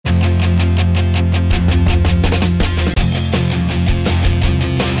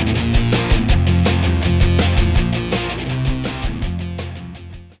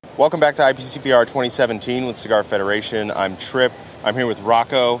Welcome back to IPCPR 2017 with Cigar Federation. I'm Trip. I'm here with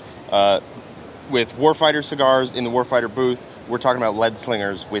Rocco with Warfighter Cigars in the Warfighter booth. We're talking about Lead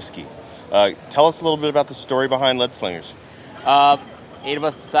Slingers whiskey. Tell us a little bit about the story behind Lead Slingers. 8 of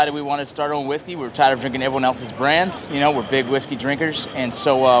us decided we wanted to start our own whiskey. We were tired of drinking everyone else's brands. You know, we're big whiskey drinkers. And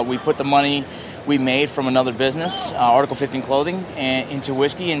so we put the money we made from another business, Article 15 Clothing, into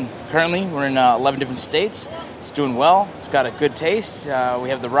whiskey. And currently we're in 11 different states. It's doing well. It's got a good taste. We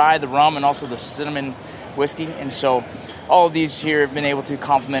have the rye, the rum, and also the cinnamon whiskey. And so all of these here have been able to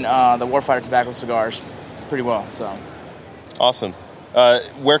complement the Warfighter tobacco cigars pretty well. So awesome.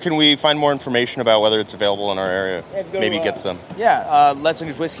 Where can we find more information about whether it's available in our area? Maybe get some.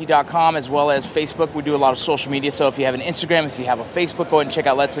 LeadSlingersWhiskey.com as well as Facebook. We do a lot of social media, so if you have an Instagram, if you have a Facebook, go ahead and check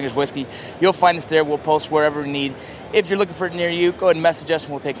out Lead Slingers Whiskey. You'll find us there. We'll post wherever we need. If you're looking for it near you, go ahead and message us,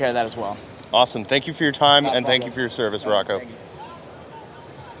 and we'll take care of that as well. Awesome. Thank you for your time, and thank you for your service, Rocco. Thank you.